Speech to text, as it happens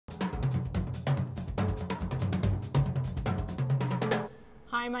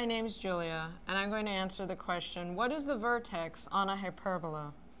Hi, my name's Julia, and I'm going to answer the question, what is the vertex on a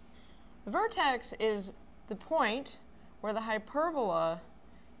hyperbola? The vertex is the point where the hyperbola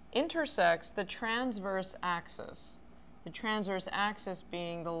intersects the transverse axis. The transverse axis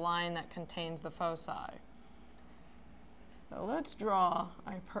being the line that contains the foci. So let's draw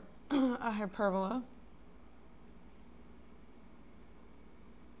a hyperbola.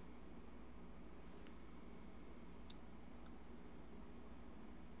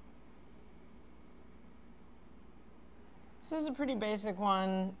 This is a pretty basic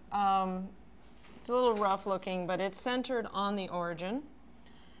one. It's a little rough looking, but it's centered on the origin.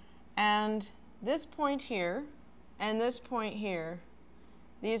 And this point here and this point here,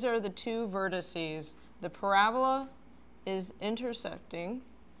 these are the two vertices. The parabola is intersecting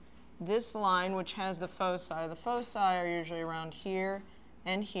this line, which has the foci. The foci are usually around here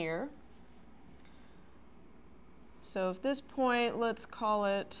and here. So if this point, let's call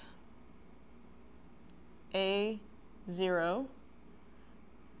it A0,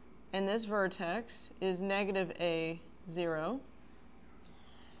 and this vertex is negative A0.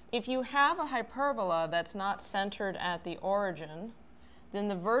 If you have a hyperbola that's not centered at the origin, then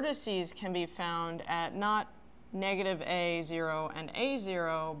the vertices can be found at not negative A0 and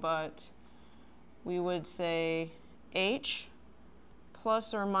A0, but we would say H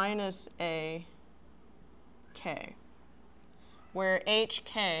plus or minus AK, where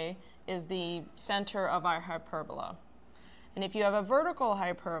HK is the center of our hyperbola. And if you have a vertical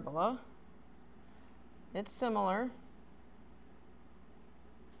hyperbola, it's similar.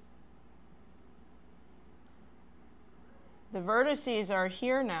 The vertices are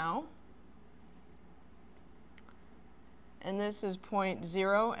here now, and this is point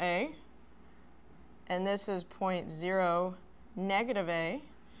 0A, and this is point 0, negative A.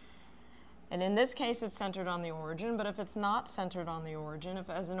 And in this case, it's centered on the origin, but if it's not centered on the origin, if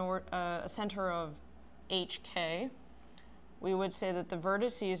it has a center of HK, we would say that the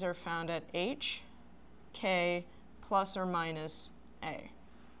vertices are found at H, K, plus or minus A.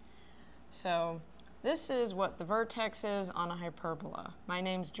 So this is what the vertex is on a hyperbola. My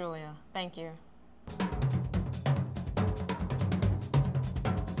name's Julia. Thank you.